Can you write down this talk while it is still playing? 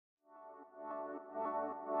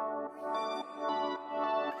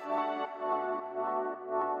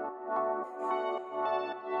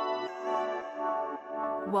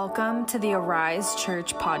Welcome to the Arise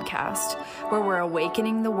Church podcast, where we're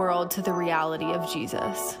awakening the world to the reality of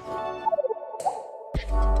Jesus.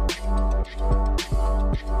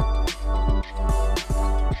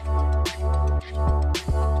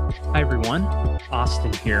 Hi everyone,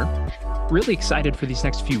 Austin here. Really excited for these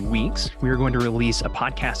next few weeks. We are going to release a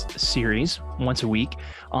podcast series once a week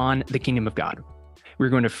on the kingdom of God. We're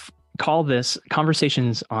going to call this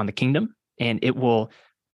Conversations on the Kingdom, and it will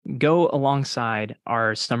go alongside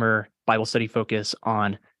our summer Bible study focus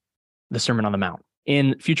on the Sermon on the Mount.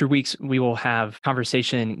 In future weeks, we will have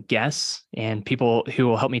conversation guests and people who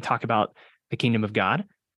will help me talk about the kingdom of God.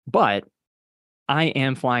 But I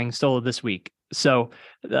am flying solo this week. So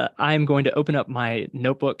I'm going to open up my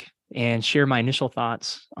notebook and share my initial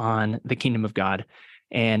thoughts on the kingdom of God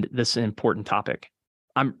and this important topic.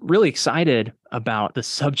 I'm really excited about the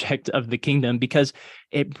subject of the kingdom because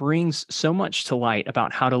it brings so much to light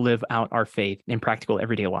about how to live out our faith in practical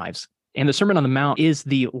everyday lives. And the Sermon on the Mount is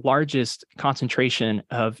the largest concentration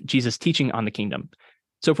of Jesus' teaching on the kingdom.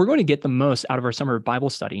 So if we're going to get the most out of our summer Bible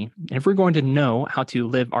study, and if we're going to know how to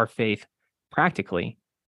live our faith practically,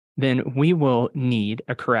 then we will need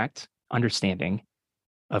a correct understanding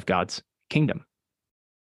of God's kingdom.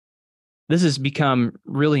 This has become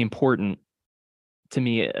really important to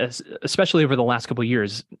me, especially over the last couple of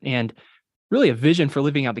years. And really a vision for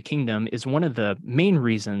living out the kingdom is one of the main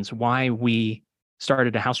reasons why we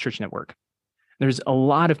started a house church network. There's a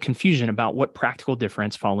lot of confusion about what practical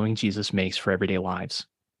difference following Jesus makes for everyday lives.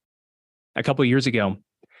 A couple of years ago,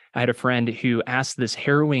 I had a friend who asked this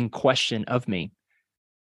harrowing question of me.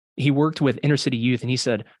 He worked with inner city youth, and he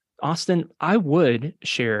said, "Austin, I would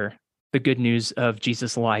share the good news of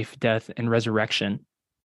Jesus' life, death, and resurrection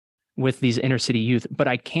with these inner city youth, but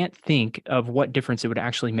I can't think of what difference it would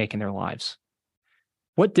actually make in their lives.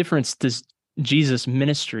 What difference does Jesus'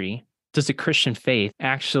 ministry, does the Christian faith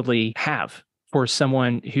actually have for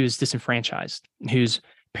someone who's disenfranchised, whose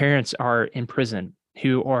parents are in prison,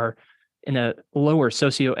 who are in a lower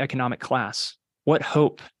socioeconomic class? What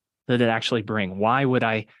hope did it actually bring? Why would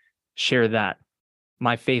I share that,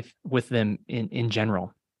 my faith, with them in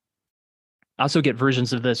general?" I also get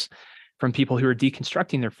versions of this from people who are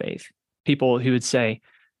deconstructing their faith, people who would say,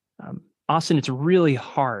 "Austin, it's really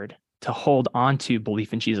hard to hold on to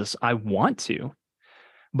belief in Jesus. I want to,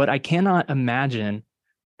 but I cannot imagine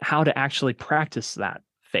how to actually practice that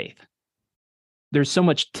faith. There's so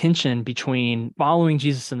much tension between following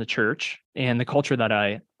Jesus in the church and the culture that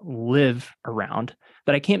I live around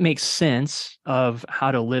that I can't make sense of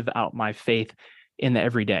how to live out my faith in the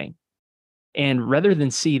everyday." And rather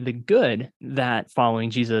than see the good that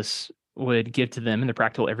following Jesus would give to them in their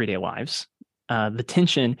practical everyday lives, the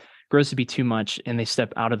tension grows to be too much and they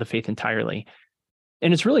step out of the faith entirely.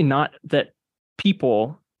 And it's really not that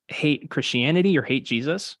people hate Christianity or hate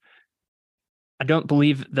Jesus. I don't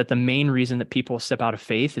believe that the main reason that people step out of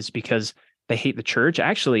faith is because they hate the church. I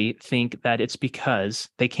actually think that it's because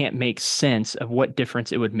they can't make sense of what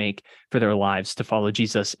difference it would make for their lives to follow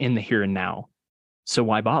Jesus in the here and now. So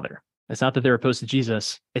why bother? It's not that they're opposed to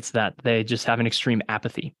Jesus, it's that they just have an extreme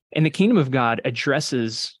apathy. And the kingdom of God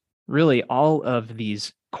addresses really all of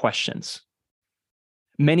these questions.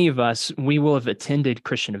 Many of us, we will have attended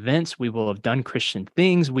Christian events, we will have done Christian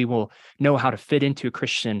things, we will know how to fit into a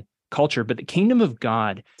Christian culture, but the kingdom of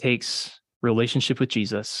God takes relationship with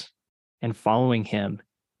Jesus and following him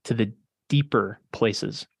to the deeper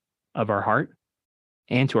places of our heart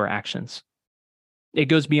and to our actions. It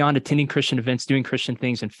goes beyond attending Christian events, doing Christian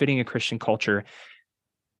things, and fitting a Christian culture.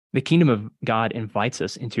 The kingdom of God invites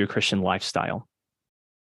us into a Christian lifestyle.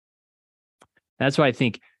 That's why I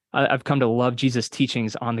think I've come to love Jesus'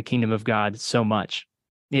 teachings on the kingdom of God so much.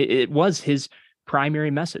 It was his primary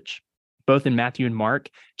message. Both in Matthew and Mark,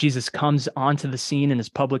 Jesus comes onto the scene in his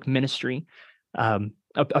public ministry,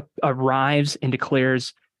 arrives and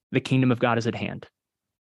declares the kingdom of God is at hand.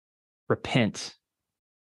 Repent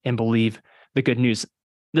and believe the good news.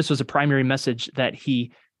 This was a primary message that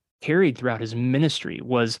he carried throughout his ministry,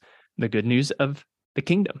 was the good news of the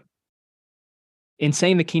kingdom. In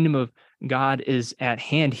saying the kingdom of God is at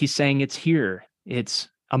hand, he's saying it's here, it's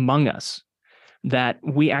among us, that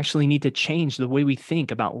we actually need to change the way we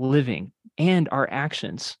think about living and our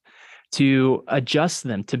actions to adjust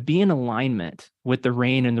them, to be in alignment with the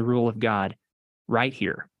reign and the rule of God right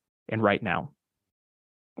here and right now.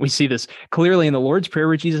 We see this clearly in the Lord's Prayer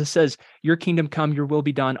where Jesus says, "Your kingdom come, your will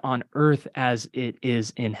be done on earth as it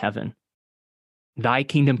is in heaven." Thy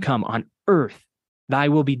kingdom come on earth, thy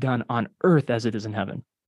will be done on earth as it is in heaven.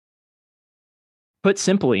 Put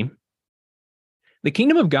simply, the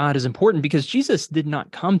kingdom of God is important because Jesus did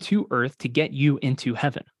not come to earth to get you into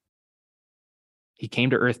heaven. He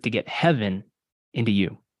came to earth to get heaven into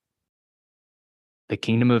you. The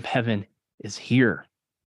kingdom of heaven is here.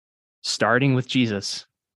 Starting with Jesus,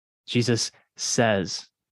 Jesus says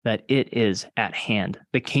that it is at hand.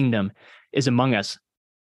 The kingdom is among us.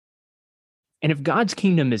 And if God's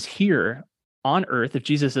kingdom is here on earth, if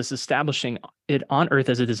Jesus is establishing it on earth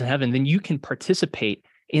as it is in heaven, then you can participate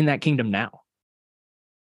in that kingdom now.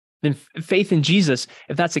 Then faith in Jesus,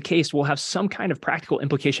 if that's the case, will have some kind of practical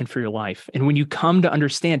implication for your life. And when you come to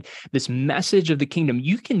understand this message of the kingdom,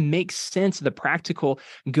 you can make sense of the practical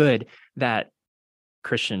good that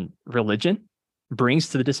Christian religion brings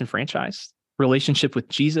to the disenfranchised, relationship with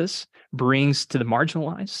Jesus brings to the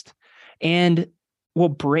marginalized, and will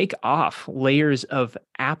break off layers of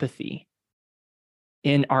apathy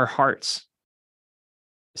in our hearts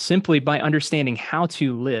simply by understanding how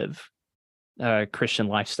to live a Christian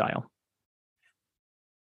lifestyle.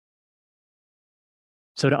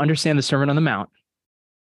 So to understand the Sermon on the Mount,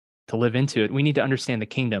 to live into it, we need to understand the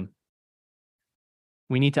kingdom.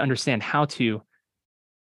 We need to understand how to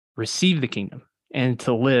receive the kingdom and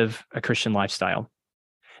to live a Christian lifestyle.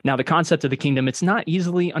 Now, the concept of the kingdom, it's not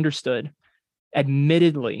easily understood.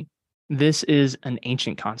 Admittedly, this is an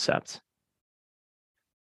ancient concept.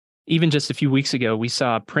 Even just a few weeks ago, we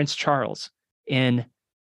saw Prince Charles in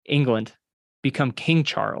England become King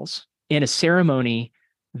Charles in a ceremony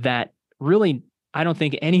that really, I don't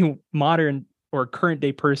think any modern or current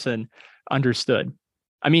day person understood.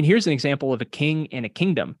 I mean, here's an example of a king and a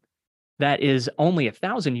kingdom that is only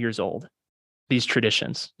 1,000 years old. These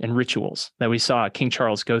traditions and rituals that we saw King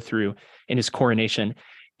Charles go through in his coronation,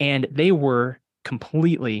 and they were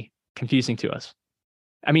completely confusing to us.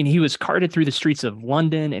 I mean, he was carted through the streets of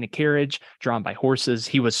London in a carriage drawn by horses.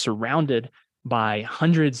 He was surrounded by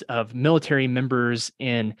hundreds of military members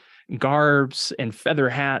in garbs and feather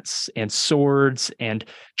hats and swords and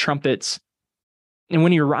trumpets. And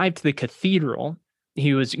when he arrived to the cathedral,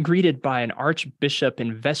 he was greeted by an archbishop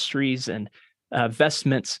in vestries and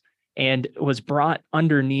vestments, and was brought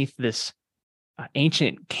underneath this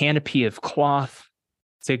ancient canopy of cloth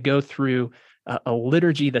to go through a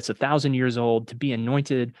liturgy that's 1,000 years old, to be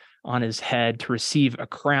anointed on his head, to receive a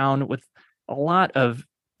crown with a lot of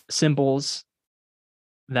symbols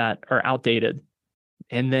that are outdated.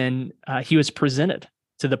 And then he was presented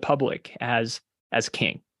to the public as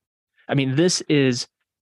king. I mean, this is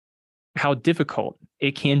how difficult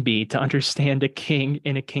it can be to understand a king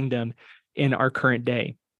in a kingdom in our current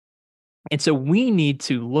day. And so we need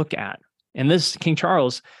to look at, and this King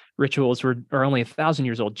Charles rituals are only 1,000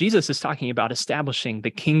 years old. Jesus is talking about establishing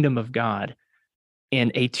the kingdom of God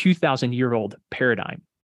in a 2,000-year-old paradigm.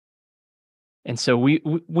 And so we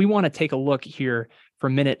want to take a look here for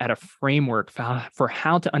a minute at a framework for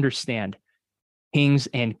how to understand kings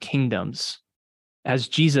and kingdoms as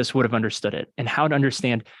Jesus would have understood it, and how to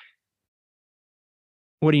understand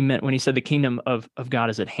what he meant when he said the kingdom of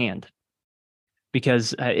God is at hand.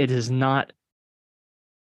 Because it is not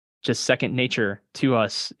just second nature to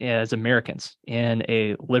us as Americans in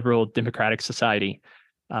a liberal democratic society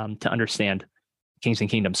to understand kings and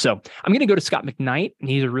kingdoms. So I'm going to go to Scott McKnight, and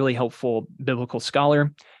he's a really helpful biblical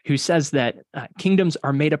scholar who says that kingdoms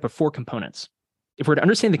are made up of 4 components. If we're to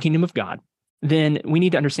understand the kingdom of God, then we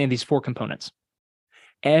need to understand these 4 components.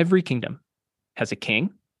 Every kingdom has a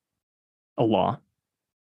king, a law,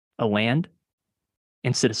 a land,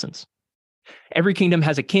 and citizens. Every kingdom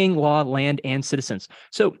has a king, law, land, and citizens.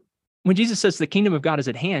 So when Jesus says the kingdom of God is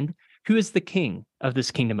at hand, who is the king of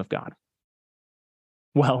this kingdom of God?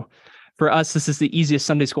 Well, for us, this is the easiest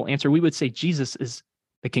Sunday school answer. We would say Jesus is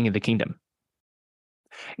the king of the kingdom.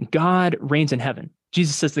 God reigns in heaven.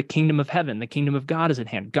 Jesus says the kingdom of heaven, the kingdom of God is at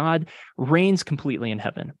hand. God reigns completely in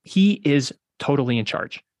heaven. He is totally in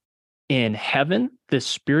charge. In heaven, this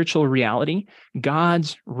spiritual reality,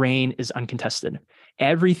 God's reign is uncontested.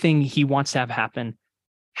 Everything he wants to have happen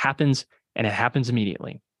happens, and it happens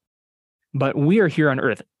immediately. But we are here on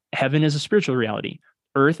earth. Heaven is a spiritual reality.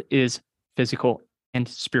 Earth is physical and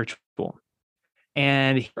spiritual.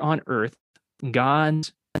 And here on earth,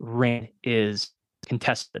 God's reign is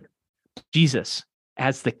contested. Jesus,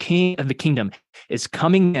 as the king of the kingdom, is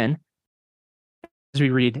coming in, as we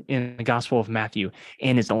read in the Gospel of Matthew,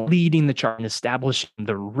 and is leading the charge and establishing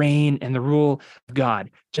the reign and the rule of God.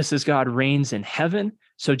 Just as God reigns in heaven,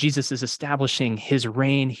 so Jesus is establishing his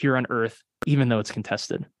reign here on earth, even though it's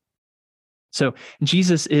contested. So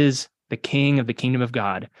Jesus is the king of the kingdom of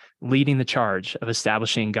God, leading the charge of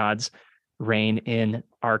establishing God's reign in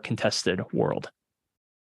our contested world.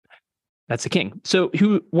 That's the king. So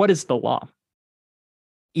what is the law?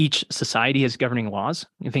 Each society has governing laws.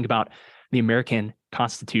 You think about the American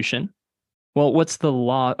Constitution. Well, what's the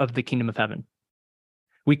law of the kingdom of heaven?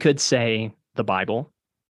 We could say the Bible.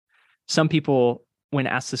 Some people, when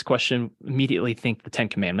asked this question, immediately think the Ten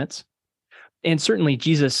Commandments. And certainly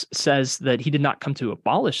Jesus says that he did not come to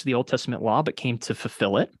abolish the Old Testament law, but came to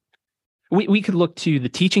fulfill it. We could look to the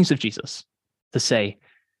teachings of Jesus to say,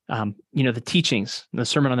 the teachings, the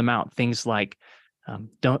Sermon on the Mount, things like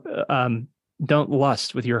don't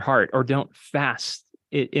lust with your heart, or don't fast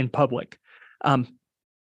in public.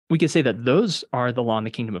 We could say that those are the law in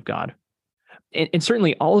the kingdom of God. And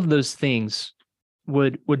certainly all of those things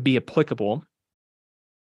would be applicable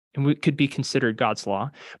and could be considered God's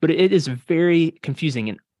law, but it is very confusing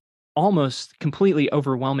and almost completely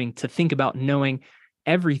overwhelming to think about knowing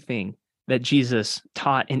everything that Jesus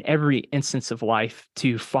taught in every instance of life,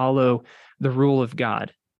 to follow the rule of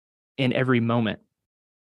God in every moment.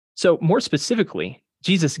 So more specifically,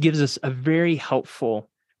 Jesus gives us a very helpful,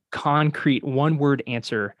 concrete, one-word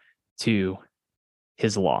answer to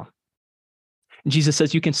his law. Jesus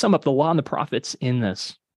says you can sum up the law and the prophets in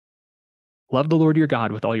this: love the Lord your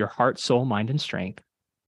God with all your heart, soul, mind, and strength,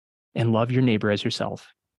 and love your neighbor as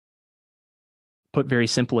yourself. Put very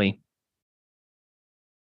simply,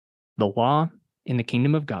 the law in the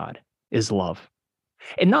kingdom of God is love.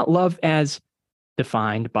 And not love as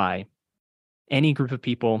defined by any group of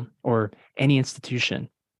people or any institution.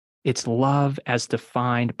 It's love as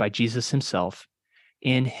defined by Jesus himself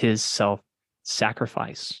in his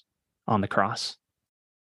self-sacrifice on the cross.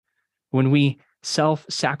 When we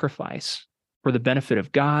self-sacrifice for the benefit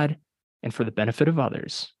of God and for the benefit of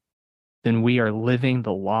others, then we are living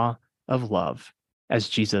the law of love as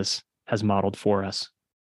Jesus has modeled for us.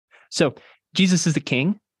 So Jesus is the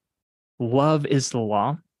king, love is the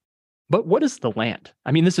law, but what is the land?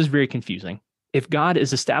 I mean, this is very confusing. If God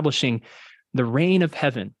is establishing the reign of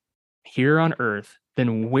heaven here on earth,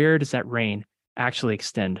 then where does that reign actually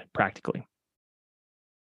extend practically?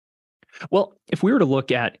 Well, if we were to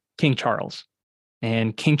look at King Charles,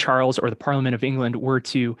 and King Charles or the Parliament of England were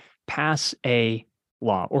to pass a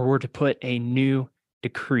law, or were to put a new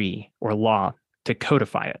decree or law to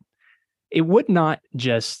codify it, it would not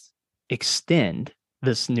just extend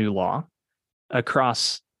this new law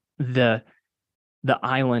across the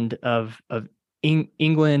island of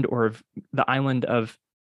England, or of the island of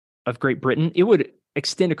Great Britain. It would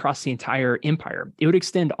extend across the entire empire. It would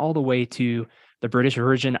extend all the way to the British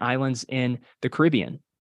Virgin Islands in the Caribbean.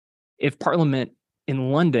 If Parliament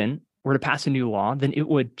in London were to pass a new law, then it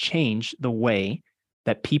would change the way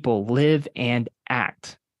that people live and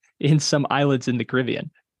act in some islands in the Caribbean.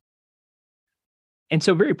 And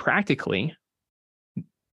so very practically,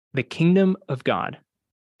 the kingdom of God,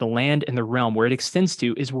 the land and the realm where it extends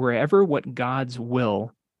to, is wherever what God's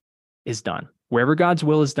will is done. Wherever God's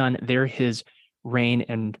will is done, there his reign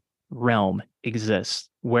and realm exists.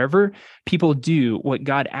 Wherever people do what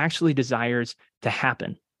God actually desires to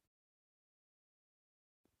happen,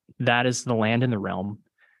 that is the land and the realm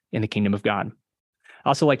in the kingdom of God. I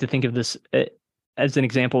also like to think of this as an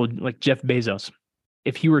example, like Jeff Bezos.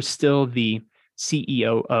 If he were still the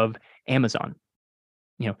CEO of Amazon,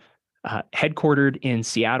 headquartered in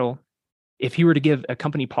Seattle, if he were to give a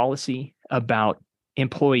company policy about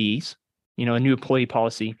employees, a new employee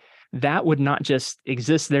policy, that would not just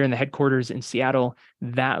exist there in the headquarters in Seattle,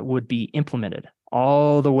 that would be implemented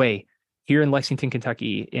all the way here in Lexington,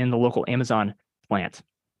 Kentucky, in the local Amazon plant.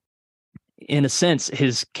 In a sense,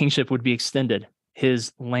 his kingship would be extended.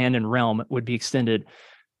 His land and realm would be extended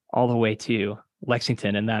all the way to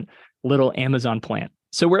Lexington and that little Amazon plant.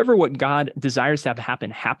 So wherever what God desires to have happen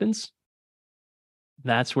happens,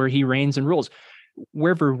 that's where he reigns and rules.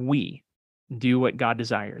 Wherever we do what God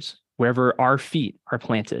desires, wherever our feet are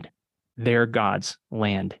planted, there God's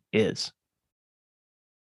land is.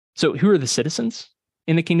 So who are the citizens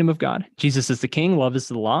in the kingdom of God? Jesus is the king, love is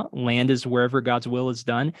the law, land is wherever God's will is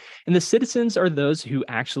done, and the citizens are those who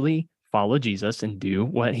actually follow Jesus and do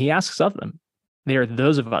what he asks of them. They are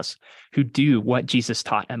those of us who do what Jesus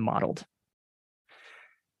taught and modeled.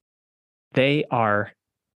 They are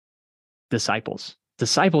disciples.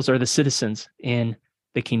 Disciples are the citizens in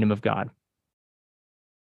the kingdom of God.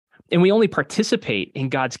 And we only participate in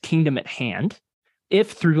God's kingdom at hand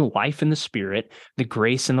if, through life in the Spirit, the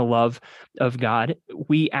grace and the love of God,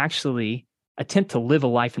 we actually attempt to live a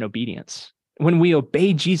life in obedience. When we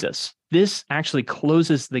obey Jesus, this actually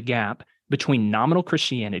closes the gap between nominal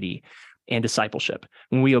Christianity and discipleship.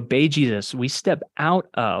 When we obey Jesus, we step out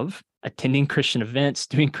of attending Christian events,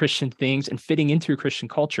 doing Christian things, and fitting into a Christian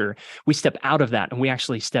culture. We step out of that and we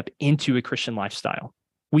actually step into a Christian lifestyle.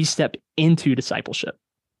 We step into discipleship.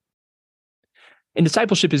 And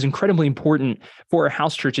discipleship is incredibly important for our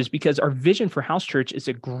house churches because our vision for house church is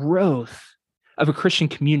a growth of a Christian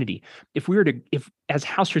community. If as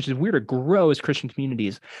house churches, if we were to grow as Christian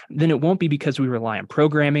communities, then it won't be because we rely on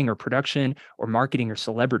programming or production or marketing or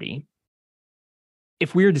celebrity.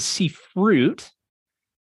 If we are to see fruit,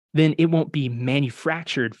 then it won't be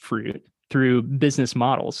manufactured fruit through business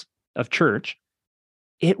models of church.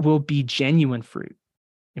 It will be genuine fruit.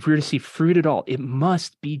 If we were to see fruit at all, it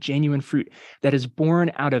must be genuine fruit that is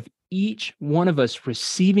born out of each one of us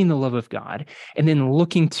receiving the love of God and then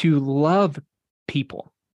looking to love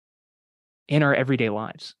people in our everyday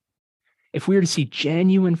lives. If we were to see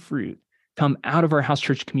genuine fruit come out of our house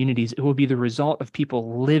church communities, it will be the result of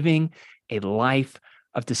people living a life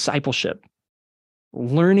of discipleship,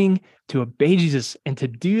 learning to obey Jesus and to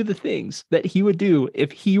do the things that he would do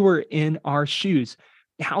if he were in our shoes.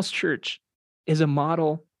 House church is a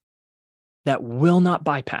model that will not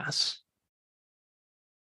bypass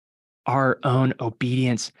our own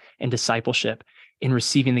obedience and discipleship in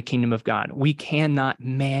receiving the kingdom of God. We cannot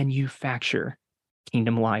manufacture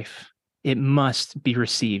kingdom life. It must be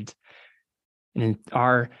received in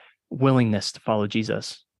our willingness to follow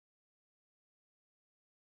Jesus.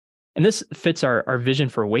 And this fits our vision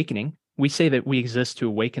for awakening. We say that we exist to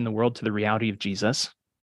awaken the world to the reality of Jesus.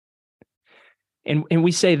 And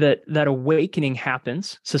we say that awakening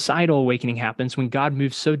happens, societal awakening happens, when God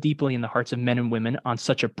moves so deeply in the hearts of men and women on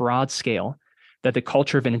such a broad scale that the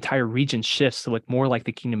culture of an entire region shifts to look more like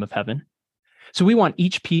the kingdom of heaven. So we want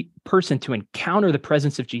each person to encounter the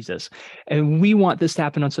presence of Jesus. And we want this to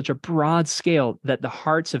happen on such a broad scale that the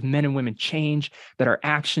hearts of men and women change, that our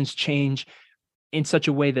actions change in such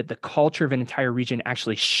a way that the culture of an entire region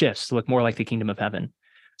actually shifts to look more like the kingdom of heaven.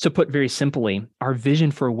 So put very simply, our vision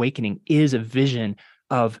for awakening is a vision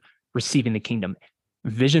of receiving the kingdom.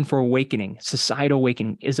 Vision for awakening, societal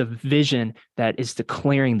awakening, is a vision that is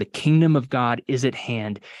declaring the kingdom of God is at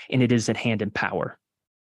hand, and it is at hand in power.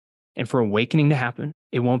 And for awakening to happen,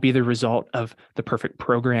 it won't be the result of the perfect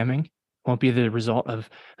programming. It won't be the result of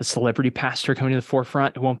a celebrity pastor coming to the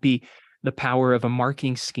forefront. It won't be the power of a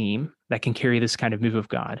marketing scheme that can carry this kind of move of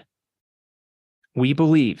God. We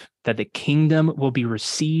believe that the kingdom will be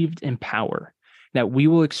received in power, that we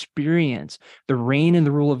will experience the reign and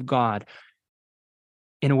the rule of God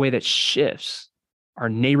in a way that shifts our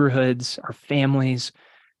neighborhoods, our families,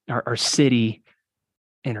 our city,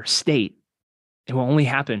 and our state. It will only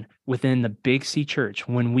happen within the Big C Church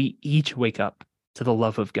when we each wake up to the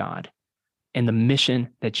love of God and the mission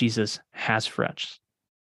that Jesus has for us.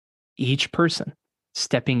 Each person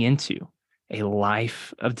stepping into a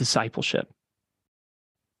life of discipleship,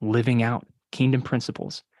 living out kingdom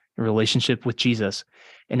principles in relationship with Jesus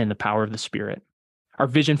and in the power of the Spirit. Our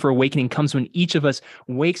vision for awakening comes when each of us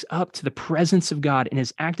wakes up to the presence of God and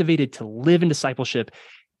is activated to live in discipleship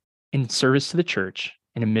in service to the church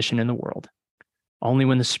and a mission in the world. Only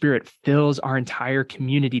when the Spirit fills our entire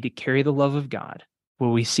community to carry the love of God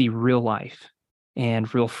will we see real life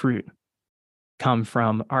and real fruit come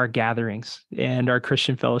from our gatherings and our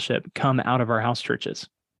Christian fellowship come out of our house churches.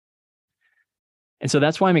 And so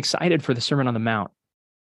that's why I'm excited for the Sermon on the Mount.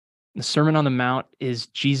 The Sermon on the Mount is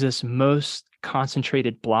Jesus' most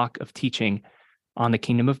concentrated block of teaching on the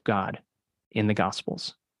kingdom of God in the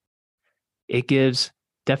Gospels. It gives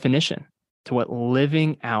definition to what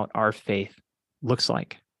living out our faith looks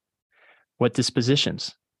like, what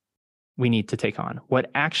dispositions we need to take on, what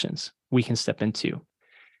actions we can step into,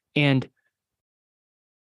 and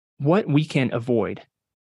what we can avoid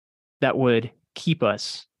that would keep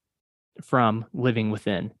us from living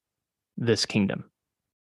within this kingdom.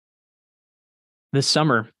 This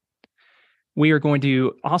summer, we are going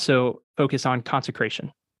to also focus on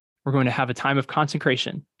consecration. We're going to have a time of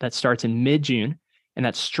consecration that starts in mid-June and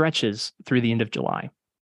that stretches through the end of July.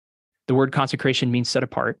 The word consecration means set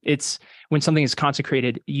apart. It's when something is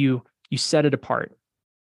consecrated, you set it apart.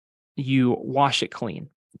 You wash it clean,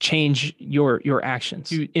 change your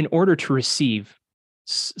actions in order to receive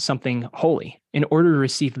something holy, in order to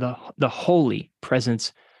receive the holy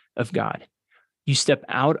presence of God. You step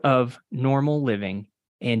out of normal living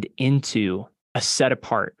and into a set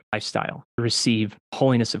apart lifestyle to receive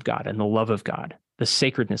holiness of God and the love of God, the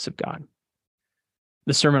sacredness of God.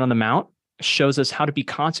 The Sermon on the Mount shows us how to be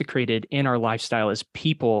consecrated in our lifestyle as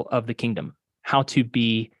people of the kingdom, how to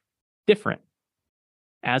be different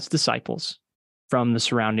as disciples from the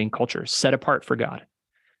surrounding culture, set apart for God.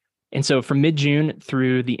 And so from mid-June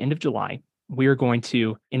through the end of July, we are going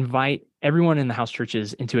to invite everyone in the house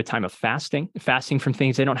churches into a time of fasting from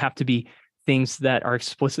things. They don't have to be things that are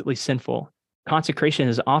explicitly sinful. Consecration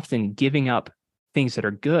is often giving up things that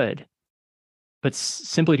are good, but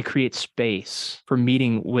simply to create space for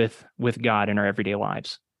meeting with God in our everyday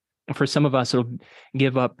lives. And for some of us, it'll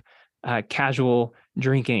give up casual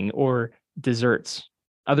drinking or desserts.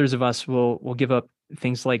 Others of us will give up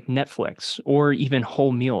things like Netflix or even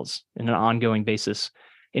whole meals in an ongoing basis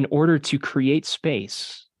in order to create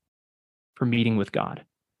space for meeting with God.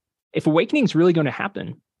 If awakening is really going to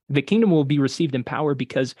happen, the kingdom will be received in power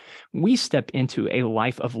because we step into a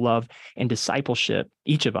life of love and discipleship,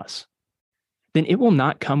 each of us. Then it will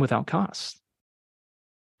not come without cost.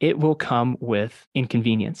 It will come with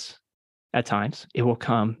inconvenience at times. It will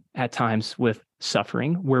come at times with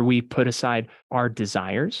suffering, where we put aside our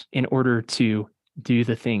desires in order to do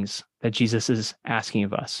the things that Jesus is asking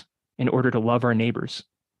of us, in order to love our neighbors,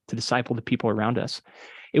 to disciple the people around us.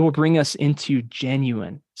 It will bring us into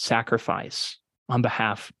genuine sacrifice on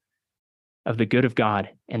behalf of the good of God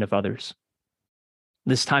and of others.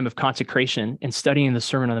 This time of consecration and studying the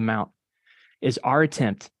Sermon on the Mount is our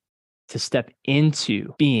attempt to step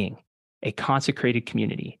into being a consecrated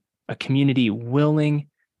community, a community willing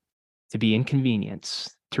to be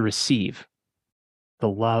inconvenienced to receive the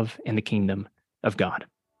love and the kingdom of God.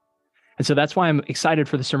 And so that's why I'm excited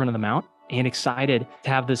for the Sermon on the Mount and excited to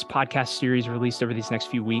have this podcast series released over these next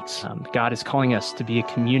few weeks. God is calling us to be a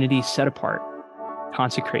community set apart,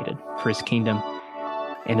 consecrated for his kingdom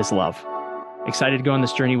and his love. Excited to go on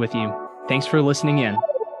this journey with you. Thanks for listening in.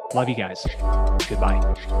 Love you guys. Goodbye.